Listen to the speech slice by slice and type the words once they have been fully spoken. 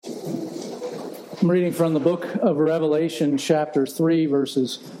I'm reading from the book of Revelation, chapter 3,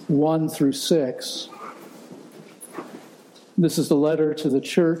 verses 1 through 6. This is the letter to the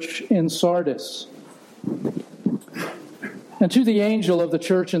church in Sardis. And to the angel of the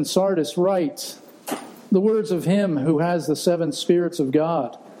church in Sardis write the words of him who has the 7 spirits of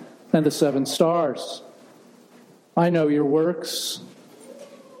God and the 7 stars. I know your works.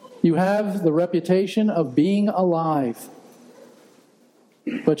 You have the reputation of being alive,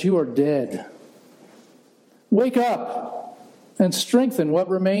 but you are dead. Wake up and strengthen what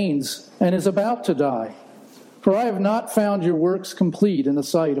remains and is about to die. For I have not found your works complete in the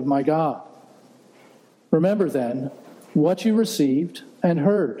sight of my God. Remember then what you received and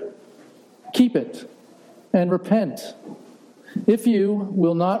heard. Keep it and repent. If you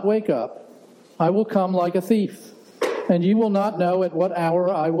will not wake up, I will come like a thief, and you will not know at what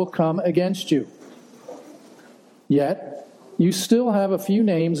hour I will come against you. Yet you still have a few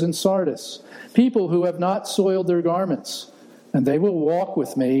names in Sardis, people who have not soiled their garments, and they will walk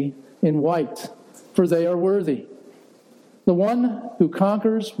with me in white, for they are worthy. The one who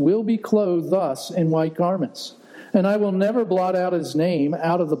conquers will be clothed thus in white garments, and I will never blot out his name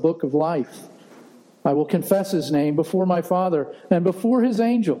out of the book of life. I will confess his name before my Father and before his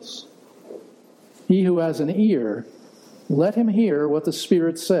angels. He who has an ear, let him hear what the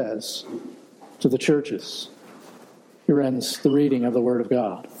Spirit says to the churches. Here ends the reading of the Word of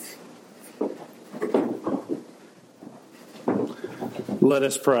God. Let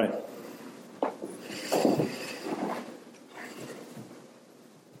us pray.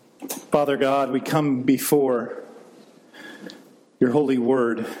 Father God, we come before your holy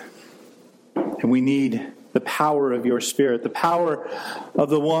word, and we need the power of your Spirit, the power of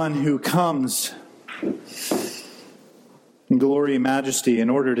the one who comes in glory and majesty in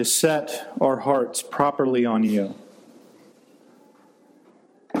order to set our hearts properly on you.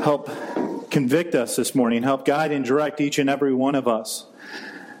 Help convict us this morning. Help guide and direct each and every one of us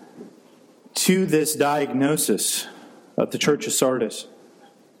to this diagnosis of the Church of Sardis.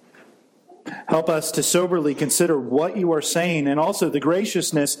 Help us to soberly consider what you are saying and also the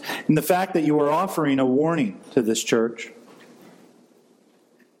graciousness in the fact that you are offering a warning to this church.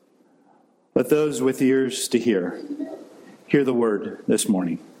 Let those with ears to hear the word this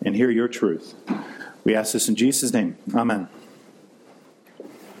morning and hear your truth. We ask this in Jesus' name. Amen.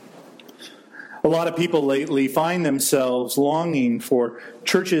 A lot of people lately find themselves longing for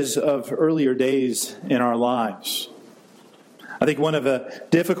churches of earlier days in our lives. I think one of the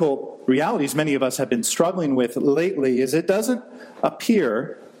difficult realities many of us have been struggling with lately is it doesn't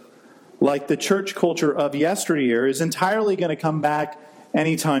appear like the church culture of yesteryear is entirely going to come back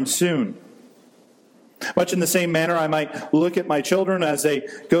anytime soon. Much in the same manner, I might look at my children as they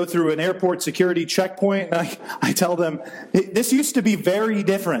go through an airport security checkpoint, and I tell them, this used to be very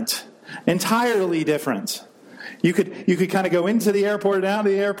different. Entirely different. You could kind of go into the airport and out of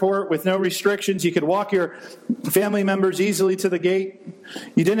the airport with no restrictions. You could walk your family members easily to the gate.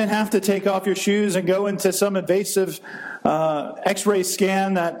 You didn't have to take off your shoes and go into some invasive X-ray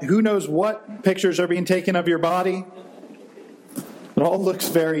scan that who knows what pictures are being taken of your body. It all looks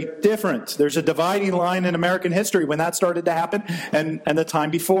very different. There's a dividing line in American history when that started to happen and the time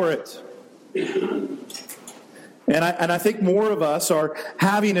before it. And I think more of us are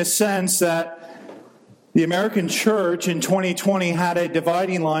having a sense that the American church in 2020 had a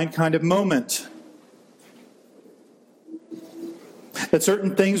dividing line kind of moment. That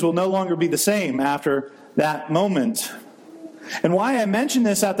certain things will no longer be the same after that moment. And why I mention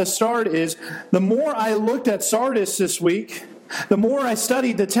this at the start is the more I looked at Sardis this week, the more I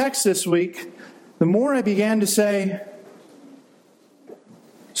studied the text this week, the more I began to say,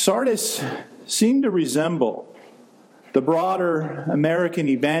 Sardis seemed to resemble the broader American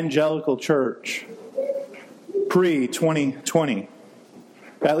evangelical church pre-2020,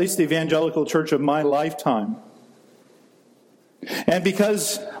 at least the evangelical church of my lifetime. And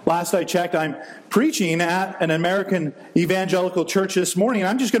because, last I checked, I'm preaching at an American evangelical church this morning,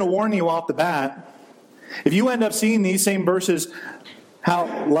 I'm just going to warn you off the bat. If you end up seeing these same verses how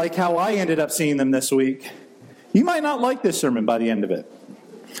I ended up seeing them this week, you might not like this sermon by the end of it.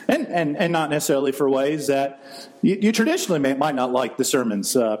 And not necessarily for ways that you traditionally might not like the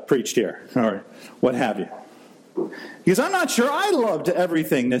sermons preached here or what have you. Because I'm not sure I loved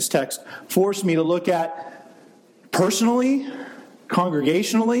everything this text forced me to look at personally,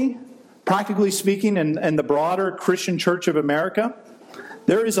 congregationally, practically speaking, in the broader Christian Church of America.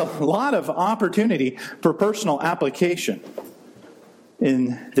 There is a lot of opportunity for personal application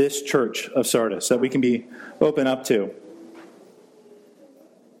in this church of Sardis that we can be open up to.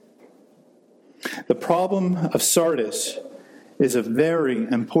 The problem of Sardis is a very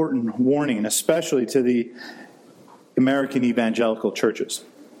important warning, especially to the American evangelical churches.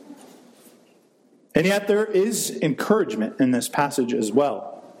 And yet there is encouragement in this passage as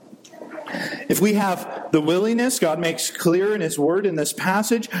well. If we have the willingness, God makes clear in His Word in this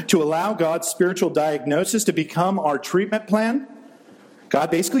passage, to allow God's spiritual diagnosis to become our treatment plan, God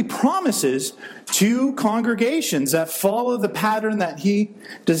basically promises to congregations that follow the pattern that He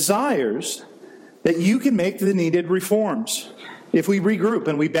desires that you can make the needed reforms if we regroup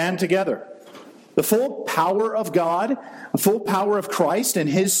and we band together. The full power of God, the full power of Christ and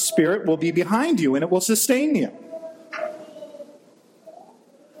His Spirit will be behind you and it will sustain you.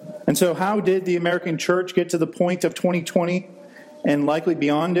 And so how did the American church get to the point of 2020 and likely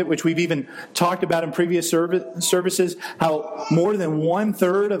beyond it, which we've even talked about in previous services, how more than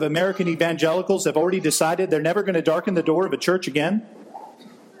 1/3 of American evangelicals have already decided they're never going to darken the door of a church again?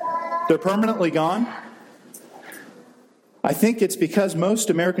 They're permanently gone? I think it's because most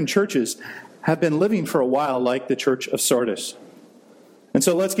American churches have been living for a while like the church of Sardis. And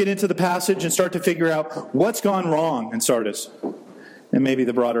so let's get into the passage and start to figure out what's gone wrong in Sardis, and maybe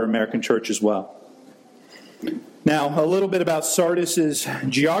the broader American church as well. Now, a little bit about Sardis'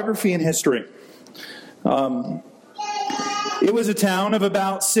 geography and history. It was a town of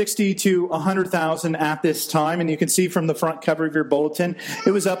about 60 to 100,000 at this time, and you can see from the front cover of your bulletin,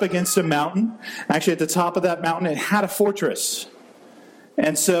 it was up against a mountain. Actually, at the top of that mountain, it had a fortress.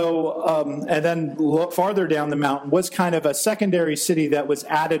 And so, and then farther down the mountain was kind of a secondary city that was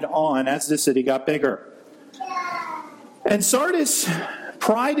added on as the city got bigger. And Sardis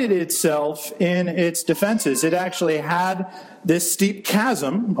prided itself in its defenses. It actually had this steep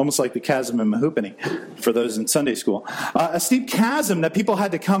chasm, almost like the chasm in Mahoopany, for those in Sunday school, a steep chasm that people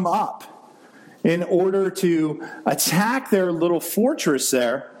had to come up in order to attack their little fortress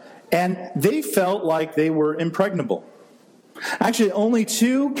there, and they felt like they were impregnable. Actually, only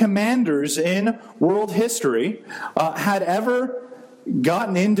 2 commanders in world history had ever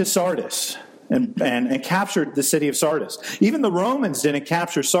gotten into Sardis and captured the city of Sardis. Even the Romans didn't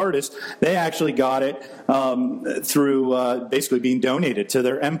capture Sardis. They actually got it through basically being donated to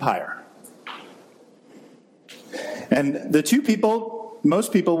their empire. And the 2 people,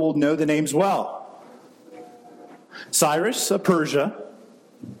 most people will know the names well. Cyrus of Persia,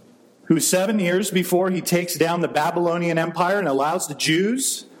 who 7 years before he takes down the Babylonian Empire and allows the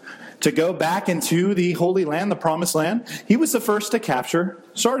Jews to go back into the Holy Land, the Promised Land, he was the first to capture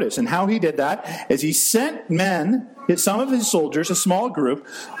Sardis. And how he did that is he sent men, some of his soldiers, a small group,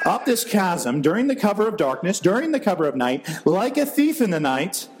 up this chasm during the cover of darkness, during the cover of night, like a thief in the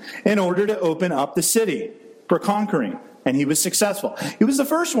night, in order to open up the city for conquering. And he was successful. He was the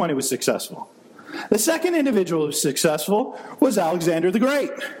first one who was successful. The second individual who was successful was Alexander the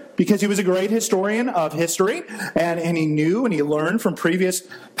Great, because he was a great historian of history, and he knew and he learned from previous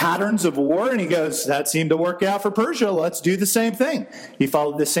patterns of war, and he goes, that seemed to work out for Persia, let's do the same thing. He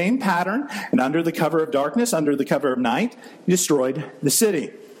followed the same pattern, and under the cover of darkness, under the cover of night, he destroyed the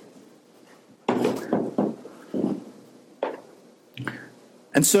city.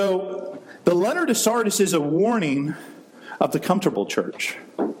 And so, the letter to Sardis is a warning of the comfortable church,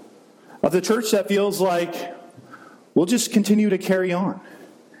 of the church that feels like we'll just continue to carry on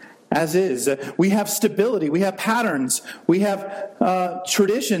as is. We have stability, we have patterns, we have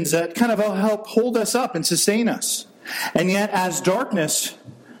traditions that kind of help hold us up and sustain us. And yet, as darkness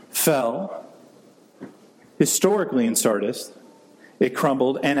fell, historically in Sardis, it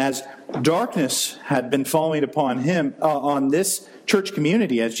crumbled, and as darkness had been falling upon him, on this church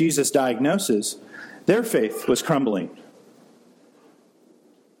community, as Jesus diagnoses, their faith was crumbling.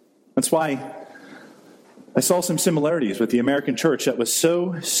 That's why I saw some similarities with the American church that was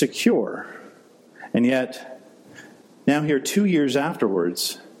so secure, and yet now here 2 years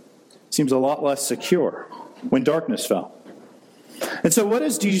afterwards seems a lot less secure when darkness fell. And so what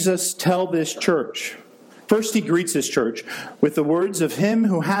does Jesus tell this church? First, he greets his church with the words of him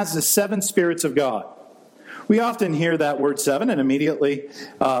who has the 7 spirits of God. We often hear that word 7, and immediately,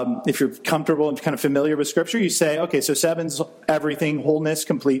 if you're comfortable and kind of familiar with Scripture, you say, okay, so 7's everything, wholeness,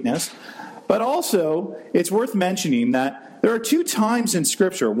 completeness. But also, it's worth mentioning that there are 2 times in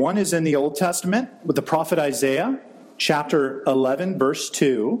Scripture. One is in the Old Testament with the prophet Isaiah, chapter 11, verse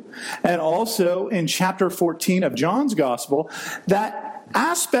 2, and also in chapter 14 of John's Gospel, that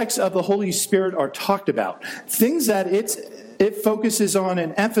aspects of the Holy Spirit are talked about. Things that it focuses on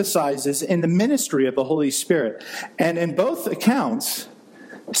and emphasizes in the ministry of the Holy Spirit. And in both accounts,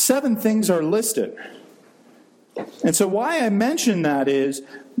 7 things are listed. And so why I mention that is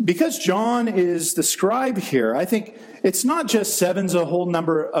because John is the scribe here, I think it's not just seven's a whole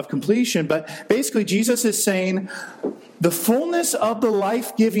number of completion, but basically Jesus is saying the fullness of the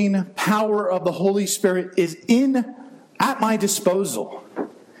life-giving power of the Holy Spirit is at my disposal.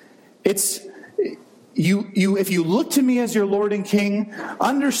 It's you. If you look to me as your Lord and King,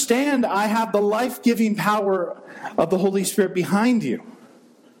 understand I have the life-giving power of the Holy Spirit behind you.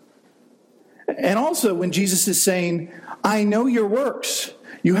 And also when Jesus is saying, I know your works.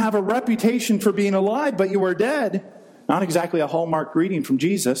 You have a reputation for being alive, but you are dead. Not exactly a hallmark greeting from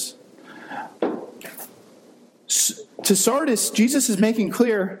Jesus. To Sardis, Jesus is making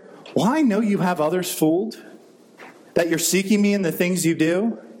clear, well, I know you have others fooled, that you're seeking me in the things you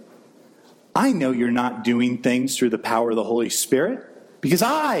do. I know you're not doing things through the power of the Holy Spirit, because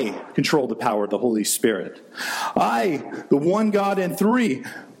I control the power of the Holy Spirit. I, the one God in three,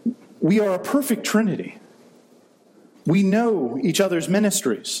 we are a perfect Trinity. We know each other's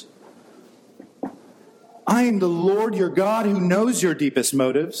ministries. I am the Lord your God who knows your deepest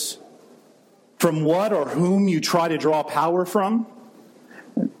motives, from what or whom you try to draw power from.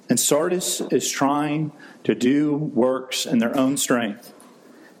 And Sardis is trying to do works in their own strength.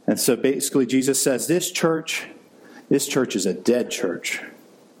 And so basically Jesus says, this church is a dead church.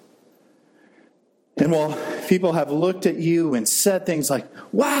 And while people have looked at you and said things like,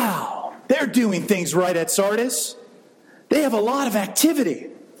 wow, they're doing things right at Sardis. They have a lot of activity,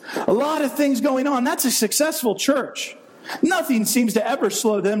 a lot of things going on. That's a successful church. Nothing seems to ever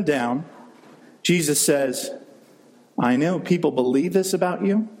slow them down. Jesus says, I know people believe this about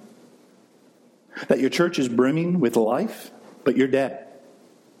you, that your church is brimming with life, but you're dead.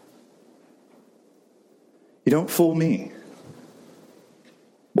 You don't fool me.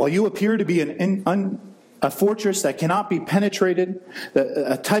 While you appear to be a fortress that cannot be penetrated,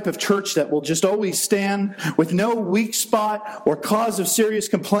 a type of church that will just always stand with no weak spot or cause of serious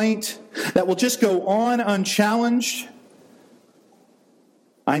complaint, that will just go on unchallenged,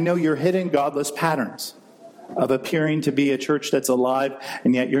 I know your hidden godless patterns of appearing to be a church that's alive,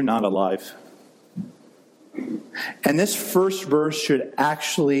 and yet you're not alive. And this first verse should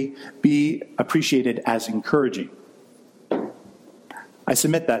actually be appreciated as encouraging. I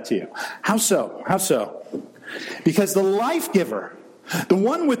submit that to you. How so? How so? Because the life giver, the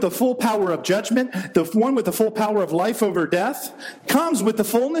one with the full power of judgment, the one with the full power of life over death, comes with the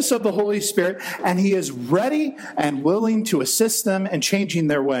fullness of the Holy Spirit, and he is ready and willing to assist them in changing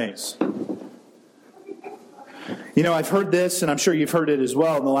their ways. You know, I've heard this, and I'm sure you've heard it as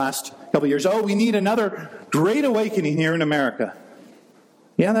well in the last couple of years. Oh, we need another great awakening here in America.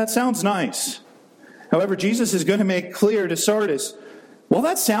 Yeah, that sounds nice. However, Jesus is going to make clear to Sardis, well,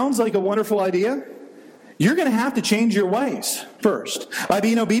 that sounds like a wonderful idea. You're going to have to change your ways first by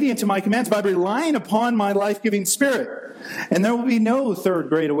being obedient to my commands, by relying upon my life-giving Spirit. And there will be no third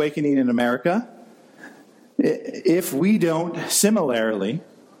great awakening in America if we don't similarly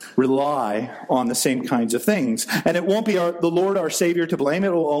rely on the same kinds of things. And it won't be the Lord our Savior to blame.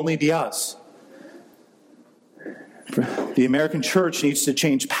 It will only be us. The American church needs to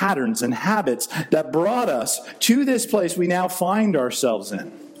change patterns and habits that brought us to this place we now find ourselves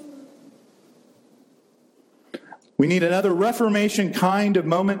in. We need another Reformation kind of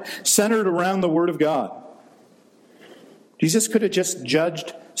moment centered around the Word of God. Jesus could have just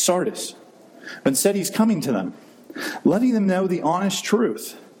judged Sardis, but instead he's coming to them, letting them know the honest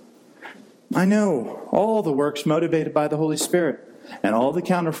truth. I know all the works motivated by the Holy Spirit and all the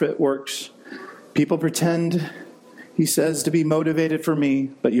counterfeit works. People pretend, he says, to be motivated for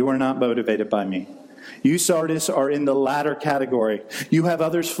me, but you are not motivated by me. You, Sardis, are in the latter category. You have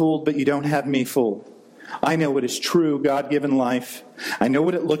others fooled, but you don't have me fooled. I know what is true, God-given life. I know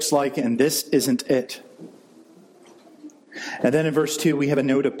what it looks like, and this isn't it. And then in verse 2, we have a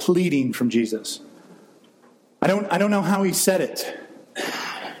note of pleading from Jesus. I don't know how he said it.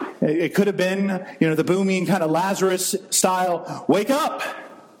 It could have been, the booming kind of Lazarus style, wake up.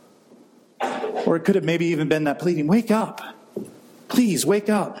 Or it could have maybe even been that pleading, wake up. Please, wake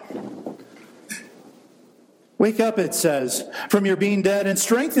up. Wake up, it says, from your being dead, and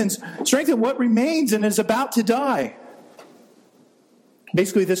strengthen what remains and is about to die.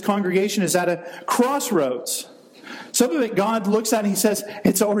 Basically, this congregation is at a crossroads. Some of it God looks at and he says,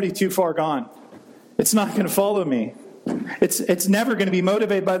 it's already too far gone. It's not going to follow me. It's never going to be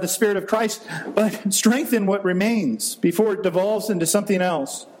motivated by the Spirit of Christ, but strengthen what remains before it devolves into something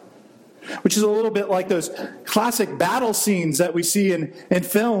else. Which is a little bit like those classic battle scenes that we see in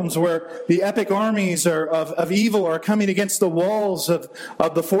films where the epic armies of evil are coming against the walls of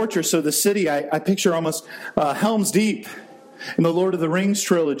the fortress or the city. I picture almost Helm's Deep in the Lord of the Rings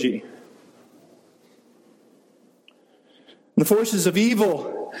trilogy. The forces of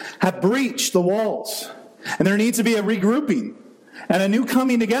evil have breached the walls. And there needs to be a regrouping and a new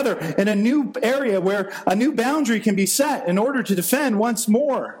coming together in a new area where a new boundary can be set in order to defend once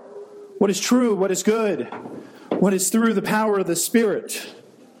more what is true, what is good, what is through the power of the Spirit.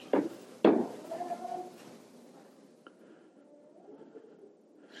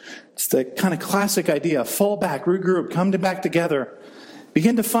 It's the kind of classic idea: fall back, regroup, come back together,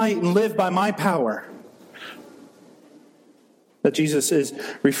 begin to fight and live by my power, that Jesus is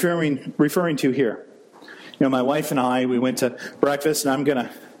referring to here. You know, my wife and I, we went to breakfast, and I'm going to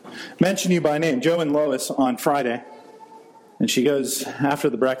mention you by name, Joe and Lois, on Friday. And she goes,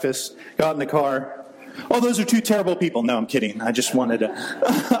 after the breakfast, got in the car. Oh, those are two terrible people. No, I'm kidding. I just wanted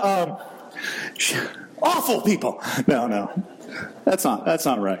to. Awful people. No. That's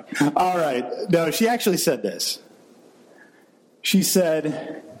not right. All right. No, she actually said this. She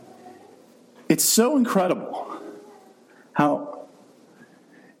said, it's so incredible how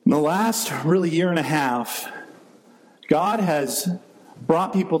in the last really year and a half, God has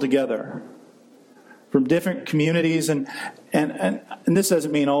brought people together from different communities, and this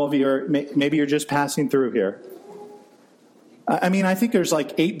doesn't mean all of you are, maybe you're just passing through here. I mean, I think there's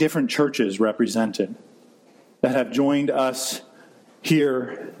like 8 different churches represented that have joined us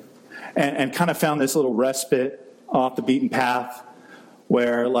here and kind of found this little respite off the beaten path,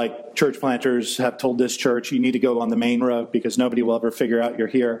 where like church planters have told this church, you need to go on the main road because nobody will ever figure out you're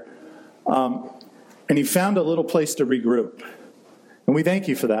here. And he found a little place to regroup. And we thank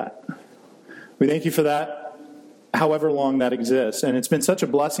you for that. We thank you for that, however long that exists. And it's been such a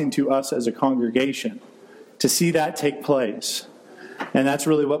blessing to us as a congregation to see that take place. And that's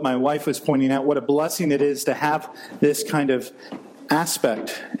really what my wife was pointing out, what a blessing it is to have this kind of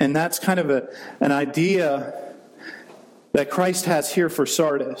aspect. And that's kind of an idea that Christ has here for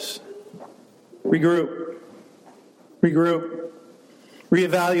Sardis. Regroup,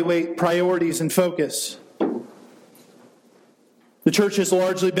 reevaluate priorities and focus. The church has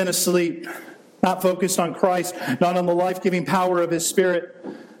largely been asleep, not focused on Christ, not on the life-giving power of His Spirit.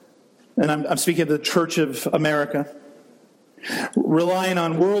 And I'm speaking of the Church of America. Relying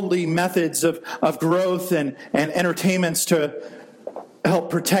on worldly methods of growth and entertainments to help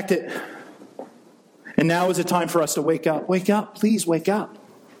protect it. And now is a time for us to wake up. Wake up, please wake up.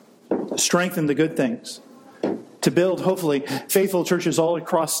 Strengthen the good things. To build, hopefully, faithful churches all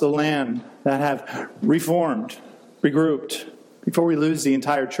across the land that have reformed, regrouped, before we lose the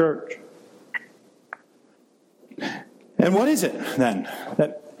entire church. And what is it, then,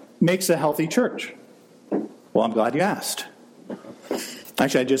 that makes a healthy church? Well, I'm glad you asked.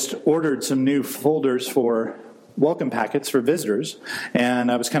 Actually, I just ordered some new folders for welcome packets for visitors,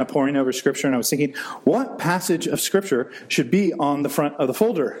 and I was kind of poring over Scripture, and I was thinking, what passage of Scripture should be on the front of the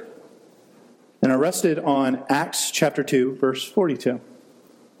folder? And I rested on Acts chapter 2, verse 42.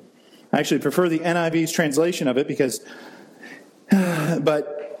 I actually prefer the NIV's translation of it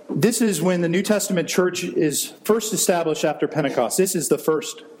but this is when the New Testament church is first established after Pentecost. This is the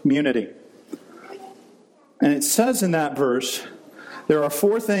first community. And it says in that verse, there are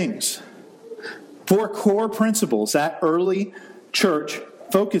 4 things, 4 core principles that early church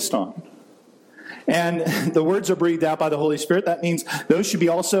focused on. And the words are breathed out by the Holy Spirit. That means those should be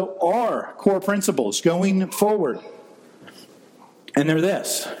also our core principles going forward. And they're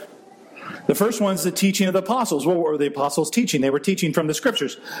this. The first one is the teaching of the apostles. What were the apostles teaching? They were teaching from the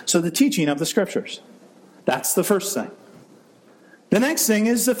Scriptures. So the teaching of the Scriptures. That's the first thing. The next thing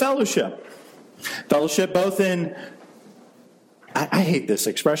is the fellowship. Fellowship both in, I hate this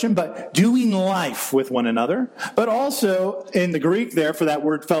expression, but doing life with one another. But also in the Greek there for that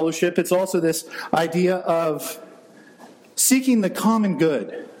word fellowship, it's also this idea of seeking the common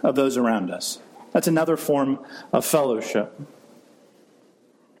good of those around us. That's another form of fellowship.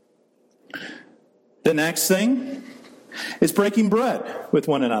 The next thing is breaking bread with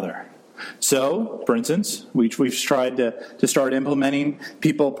one another. So, for instance, we've tried to start implementing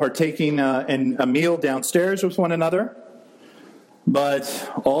people partaking in a meal downstairs with one another.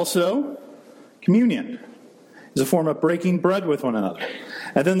 But also, communion is a form of breaking bread with one another.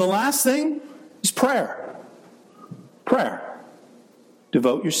 And then the last thing is prayer. Prayer.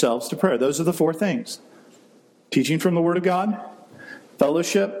 Devote yourselves to prayer. Those are the 4 things. Teaching from the Word of God,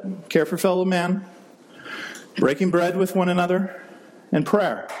 fellowship, care for fellow man, breaking bread with one another, and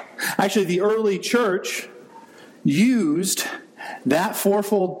prayer. Actually, the early church used that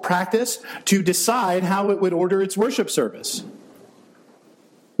 4-fold practice to decide how it would order its worship service.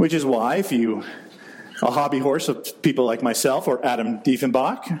 Which is why, if you, a hobby horse of people like myself or Adam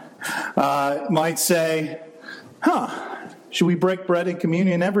Diefenbach, might say, should we break bread in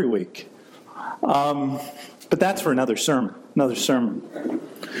communion every week? But that's for another sermon.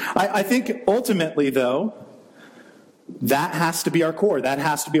 I think ultimately, though, that has to be our core. That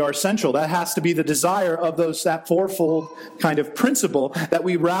has to be our central. That has to be the desire of that fourfold kind of principle that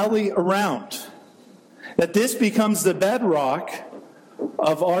we rally around. That this becomes the bedrock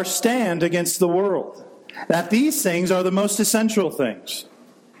of our stand against the world. That these things are the most essential things.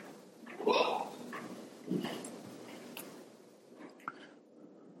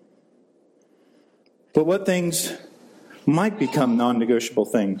 But what things might become non-negotiable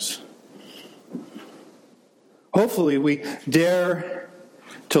things? Hopefully we dare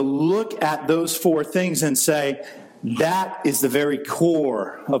to look at those four things and say, that is the very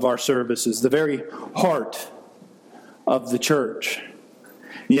core of our services, the very heart of the church.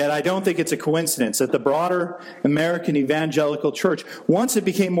 Yet I don't think it's a coincidence that the broader American evangelical church, once it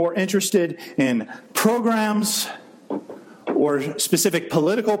became more interested in programs or specific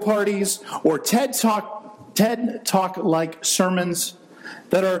political parties or TED Talk-like sermons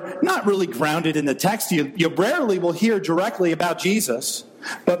that are not really grounded in the text. You rarely will hear directly about Jesus,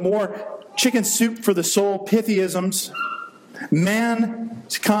 but more chicken soup for the soul pithyisms,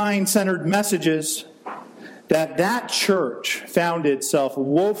 mankind-centered messages, that church found itself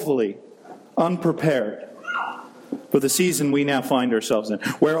woefully unprepared for the season we now find ourselves in,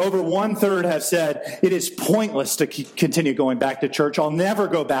 where over 1/3 have said, it is pointless to continue going back to church. I'll never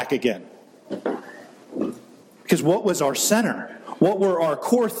go back again. Because what was our center? What were our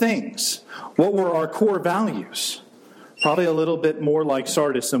core things? What were our core values? Probably a little bit more like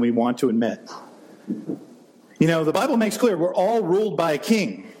Sardis than we want to admit. You know, the Bible makes clear we're all ruled by a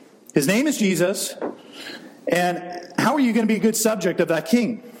king. His name is Jesus. And how are you going to be a good subject of that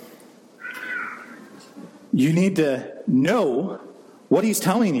king? You need to know what he's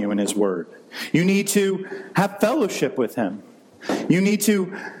telling you in his word. You need to have fellowship with him. You need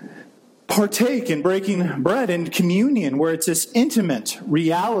to partake in breaking bread and communion, where it's this intimate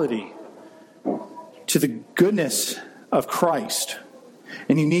reality to the goodness of Christ.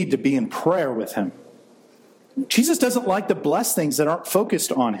 And you need to be in prayer with him. Jesus doesn't like to bless things that aren't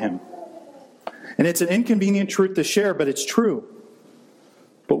focused on him. And it's an inconvenient truth to share, but it's true.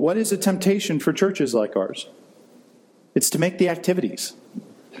 But what is a temptation for churches like ours? It's to make the activities.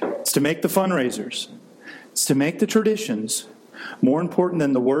 It's to make the fundraisers. It's to make the traditions more important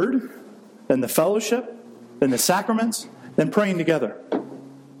than the word, than the fellowship, than the sacraments, than praying together.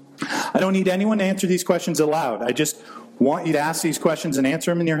 I don't need anyone to answer these questions aloud. I just want you to ask these questions and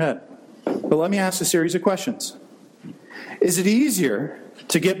answer them in your head. But let me ask a series of questions. Is it easier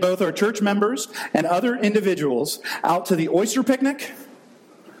to get both our church members and other individuals out to the oyster picnic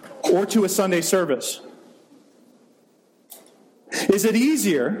or to a Sunday service? Is it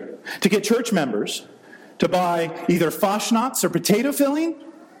easier to get church members to buy either Fashnots or potato filling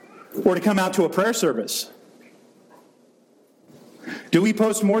or to come out to a prayer service? Do we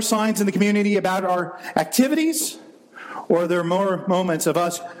post more signs in the community about our activities, or are there more moments of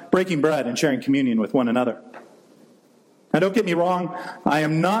us breaking bread and sharing communion with one another? Now, don't get me wrong. I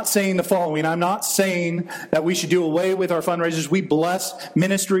am not saying the following. I'm not saying that we should do away with our fundraisers. We bless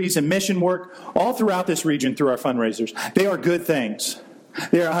ministries and mission work all throughout this region through our fundraisers. They are good things.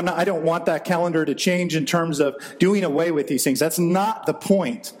 I don't want that calendar to change in terms of doing away with these things. That's not the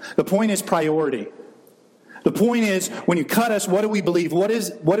point. The point is priority. The point is, when you cut us, what do we believe? What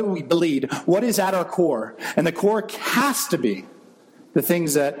do we bleed? What is at our core? And the core has to be the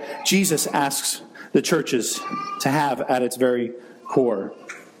things that Jesus asks the churches to have at its very core.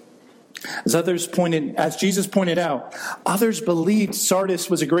 As Jesus pointed out, others believed Sardis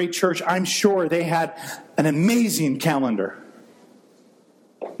was a great church. I'm sure they had an amazing calendar.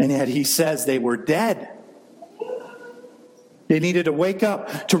 And yet he says they were dead. They needed to wake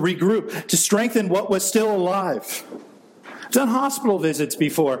up, to regroup, to strengthen what was still alive. I've done hospital visits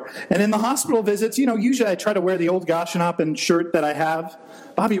before. And in the hospital visits, usually I try to wear the old Gashenappen shirt that I have.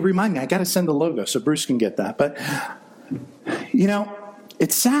 Bobby, remind me, I got to send the logo so Bruce can get that. But,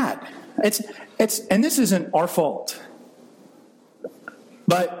 it's sad. And this isn't our fault.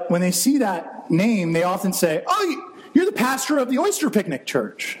 But when they see that name, they often say, "Oh, you're the pastor of the Oyster Picnic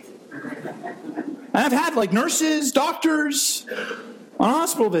Church." And I've had nurses, doctors on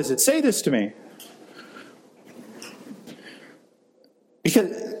hospital visits say this to me.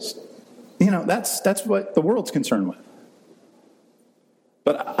 Because, that's what the world's concerned with.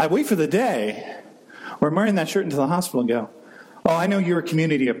 But I wait for the day where I'm wearing that shirt into the hospital and go, "Oh, I know you're a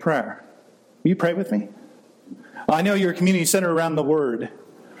community of prayer. Will you pray with me? Oh, I know you're a community centered around the Word.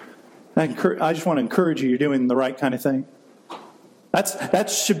 I just want to encourage you. You're doing the right kind of thing." That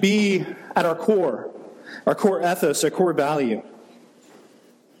should be at our core ethos, our core value.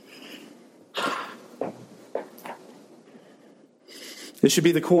 This should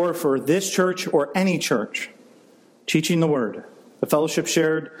be the core for this church or any church. Teaching the word, the fellowship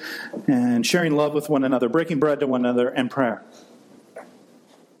shared, and sharing love with one another, breaking bread to one another, and prayer.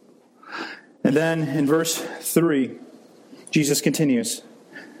 And then in verse 3, Jesus continues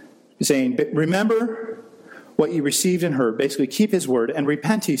saying, remember what you received and heard. Basically, keep his word and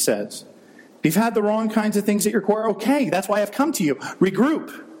repent, he says. If you've had the wrong kinds of things at your core, okay, that's why I've come to you.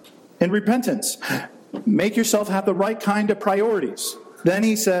 Regroup in repentance. Make yourself have the right kind of priorities. Then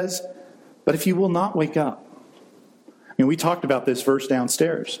he says, but if you will not wake up. And we talked about this verse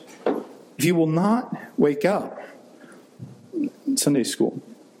downstairs. If you will not wake up, in Sunday school,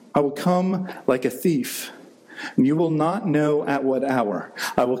 I will come like a thief, and you will not know at what hour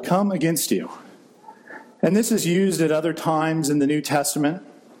I will come against you. And this is used at other times in the New Testament,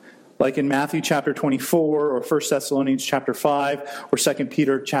 like in Matthew chapter 24, or 1 Thessalonians chapter 5, or 2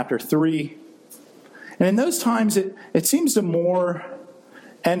 Peter chapter 3. And in those times, it seems to more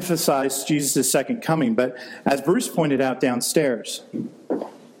emphasize Jesus' second coming. But as Bruce pointed out downstairs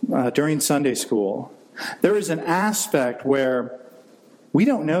during Sunday school, there is an aspect where we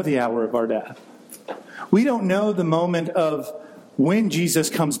don't know the hour of our death. We don't know the moment of when Jesus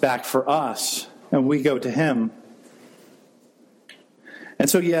comes back for us and we go to him. And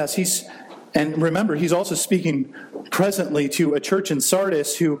so, yes, and remember, he's also speaking presently to a church in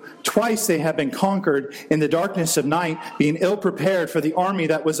Sardis who twice they have been conquered in the darkness of night, being ill-prepared for the army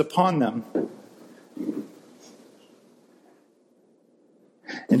that was upon them.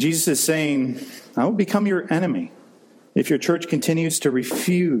 And Jesus is saying, I will become your enemy if your church continues to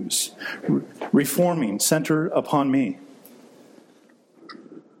refuse reforming, center upon me.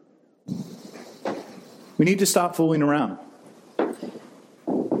 We need to stop fooling around.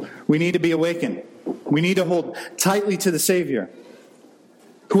 We need to be awakened. We need to hold tightly to the Savior,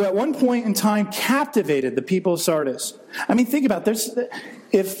 who at one point in time captivated the people of Sardis. I mean, think about this.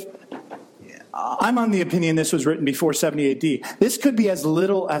 If I'm on the opinion this was written before 70 AD, this could be as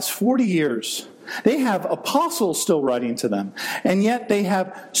little as 40 years. They have apostles still writing to them, and yet they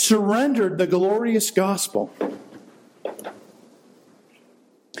have surrendered the glorious gospel.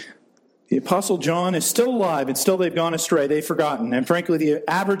 The Apostle John is still alive, and still they've gone astray. They've forgotten. And frankly, the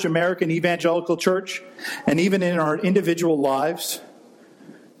average American evangelical church, and even in our individual lives,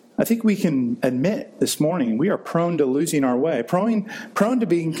 I think we can admit this morning we are prone to losing our way, prone to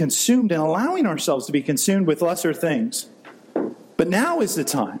being consumed and allowing ourselves to be consumed with lesser things. But now is the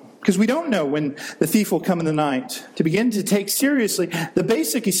time, because we don't know when the thief will come in the night, to begin to take seriously the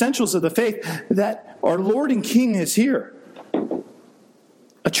basic essentials of the faith, that our Lord and King is here.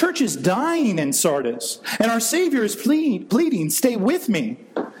 A church is dying in Sardis, and our Savior is pleading, stay with me.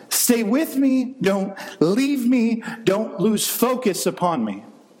 Stay with me, don't leave me, don't lose focus upon me.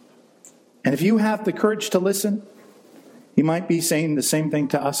 And if you have the courage to listen, he might be saying the same thing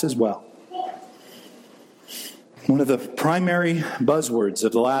to us as well. One of the primary buzzwords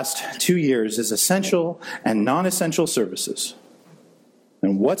of the last 2 years is essential and non-essential services.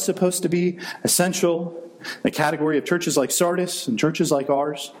 And what's supposed to be essential? The category of churches like Sardis and churches like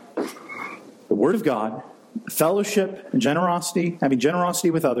ours: the Word of God, fellowship and generosity, having generosity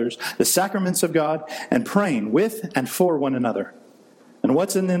with others, the sacraments of God, and praying with and for one another. And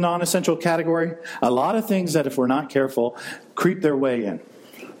what's in the non-essential category? A lot of things that, if we're not careful, creep their way in.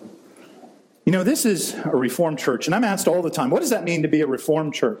 You know, this is a Reformed church, and I'm asked all the time, what does that mean to be a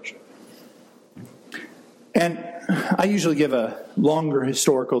Reformed church? And I usually give a longer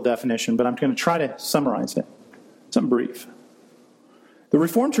historical definition, but I'm going to try to summarize it. Something brief. The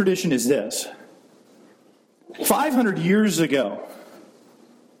Reformed tradition is this. 500 years ago,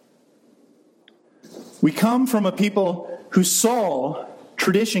 we come from a people who saw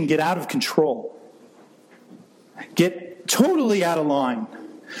tradition get out of control, get totally out of line,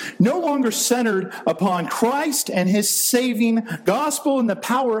 no longer centered upon Christ and his saving gospel and the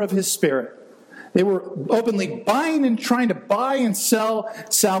power of his Spirit. They were openly buying and trying to buy and sell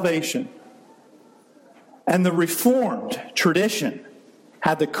salvation. And the Reformed tradition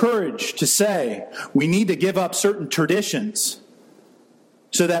had the courage to say, we need to give up certain traditions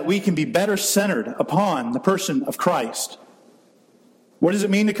so that we can be better centered upon the person of Christ. What does it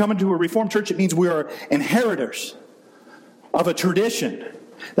mean to come into a Reformed church? It means we are inheritors of a tradition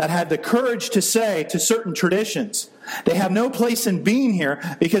that had the courage to say to certain traditions, they have no place in being here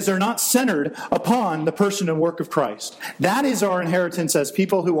because they're not centered upon the person and work of Christ. That is our inheritance as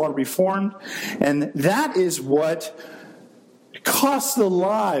people who are Reformed, and that is what cost the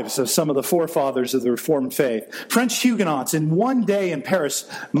lives of some of the forefathers of the Reformed faith. French Huguenots in one day in Paris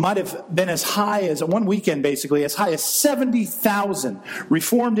might have been as high as, one weekend basically, as high as 70,000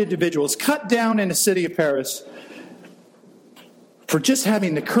 Reformed individuals cut down in the city of Paris for just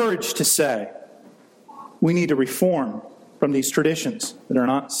having the courage to say, we need to reform from these traditions that are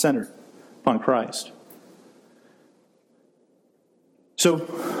not centered upon Christ. So,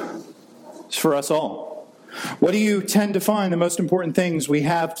 it's for us all. What do you tend to find the most important things we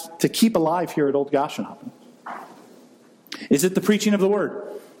have to keep alive here at Old Goshenhoppen? Is it the preaching of the Word?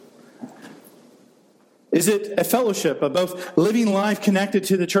 Is it a fellowship of both living life connected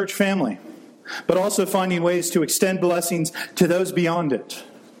to the church family, but also finding ways to extend blessings to those beyond it?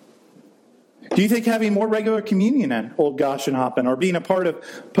 Do you think having more regular communion at Old Goshenhoppen or being a part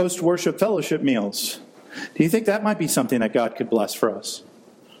of post-worship fellowship meals, do you think that might be something that God could bless for us?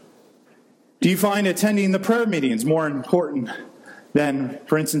 Do you find attending the prayer meetings more important than,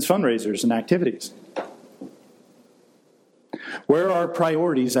 for instance, fundraisers and activities? Where are our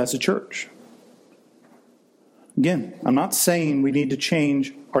priorities as a church? Again, I'm not saying we need to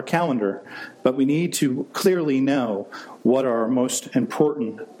change our calendar, but we need to clearly know what are our most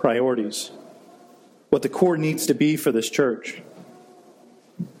important priorities, what the core needs to be for this church.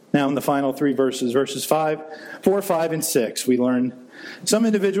 Now, in the final three verses 4, 5, and 6, we learn some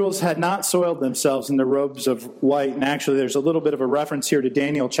individuals had not soiled themselves in the robes of white. And actually, there's a little bit of a reference here to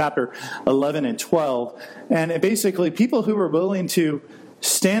Daniel chapter 11 and 12. And basically, people who were willing to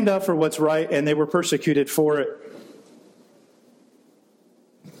stand up for what's right, and they were persecuted for it.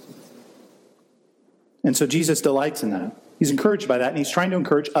 And so Jesus delights in that. He's encouraged by that, and he's trying to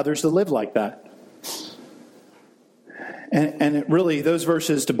encourage others to live like that. And it really, those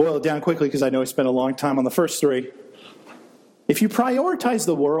verses, to boil it down quickly, because I know I spent a long time on the first three. If you prioritize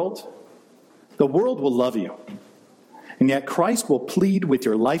the world will love you. And yet Christ will plead with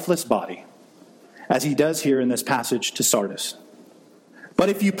your lifeless body, as he does here in this passage to Sardis. But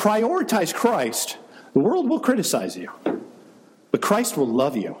if you prioritize Christ, the world will criticize you. But Christ will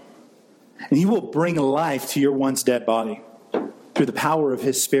love you. And he will bring life to your once dead body through the power of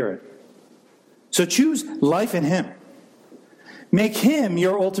his Spirit. So choose life in him. Make him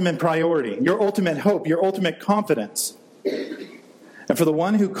your ultimate priority, your ultimate hope, your ultimate confidence. And for the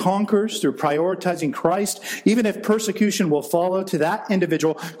one who conquers through prioritizing Christ, even if persecution will follow to that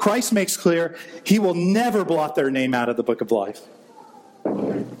individual, Christ makes clear he will never blot their name out of the book of life.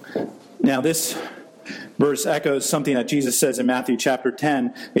 Now, this verse echoes something that Jesus says in Matthew chapter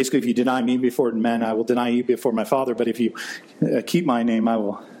 10. Basically, if you deny me before men, I will deny you before my Father. But if you keep my name, I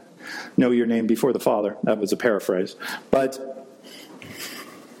will know your name before the Father. That was a paraphrase. But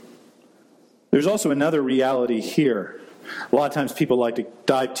there's also another reality here. A lot of times people like to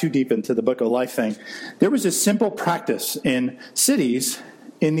dive too deep into the book of life thing. There was a simple practice in cities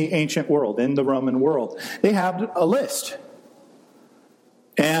in the ancient world, in the Roman world. They had a list.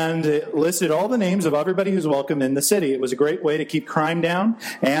 And it listed all the names of everybody who's welcome in the city. It was a great way to keep crime down.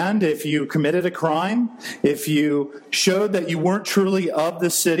 And if you committed a crime, if you showed that you weren't truly of the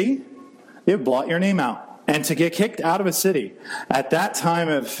city, they would blot your name out. And to get kicked out of a city at that time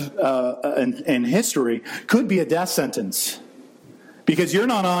in history could be a death sentence. Because you're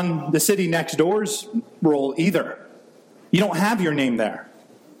not on the city next door's roll either. You don't have your name there.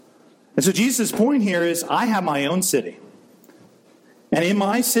 And so Jesus' point here is, I have my own city. And in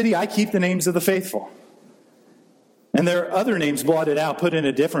my city, I keep the names of the faithful. And there are other names blotted out, put in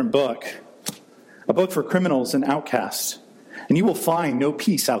a different book. A book for criminals and outcasts. And you will find no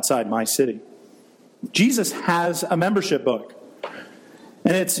peace outside my city. Jesus has a membership book.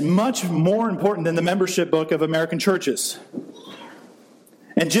 And it's much more important than the membership book of American churches.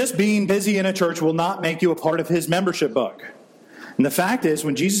 And just being busy in a church will not make you a part of his membership book. And the fact is,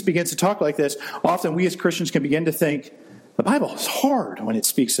 when Jesus begins to talk like this, often we as Christians can begin to think, the Bible is hard when it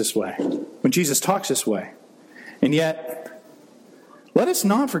speaks this way, when Jesus talks this way. And yet, let us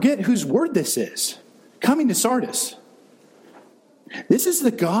not forget whose word this is, coming to Sardis. This is the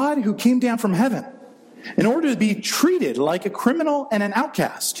God who came down from heaven in order to be treated like a criminal and an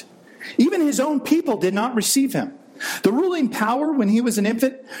outcast. Even his own people did not receive him. The ruling power, when he was an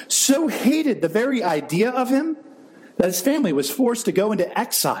infant, so hated the very idea of him that his family was forced to go into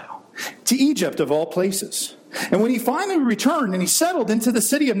exile to Egypt, of all places. And when he finally returned and he settled into the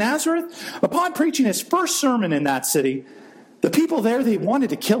city of Nazareth, upon preaching his first sermon in that city, the people there, they wanted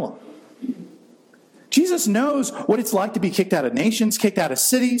to kill him. Jesus knows what it's like to be kicked out of nations, kicked out of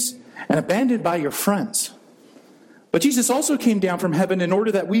cities, and abandoned by your friends. But Jesus also came down from heaven in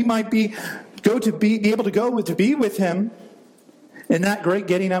order that we might be able to be with him in that great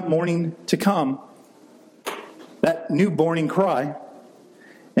getting up morning to come, that new morning cry.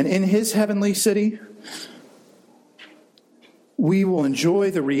 And in his heavenly city, we will enjoy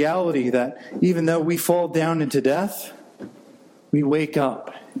the reality that even though we fall down into death, we wake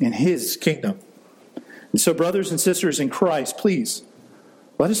up in his kingdom. And so, brothers and sisters in Christ, please,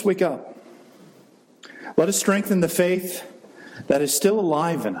 let us wake up. Let us strengthen the faith that is still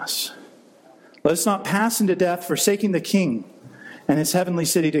alive in us. Let us not pass into death, forsaking the King and his heavenly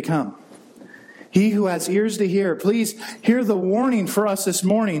city to come. He who has ears to hear, please hear the warning for us this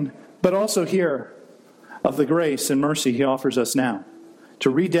morning, but also hear of the grace and mercy he offers us now to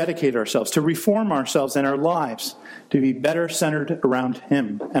rededicate ourselves, to reform ourselves and our lives to be better centered around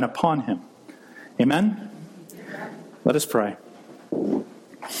him and upon him. Amen? Let us pray.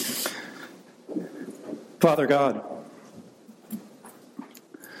 Father God,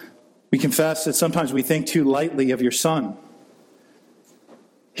 we confess that sometimes we think too lightly of your Son.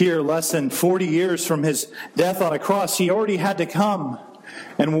 Here, less than 40 years from his death on a cross, he already had to come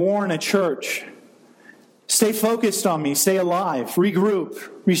and warn a church. Stay focused on me, stay alive, regroup,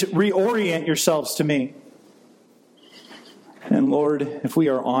 reorient yourselves to me. And Lord, if we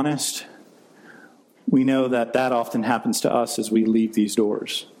are honest, we know that often happens to us as we leave these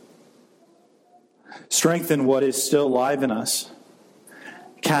doors. Strengthen what is still alive in us.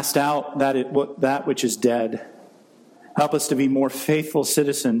 Cast out that which is dead. Help us to be more faithful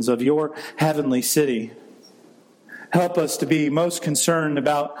citizens of your heavenly city. Help us to be most concerned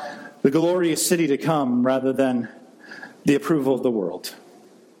about the glorious city to come rather than the approval of the world.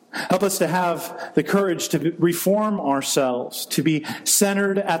 Help us to have the courage to reform ourselves, to be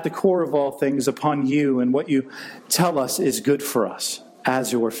centered at the core of all things upon you and what you tell us is good for us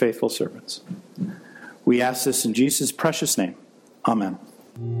as your faithful servants. We ask this in Jesus' precious name. Amen.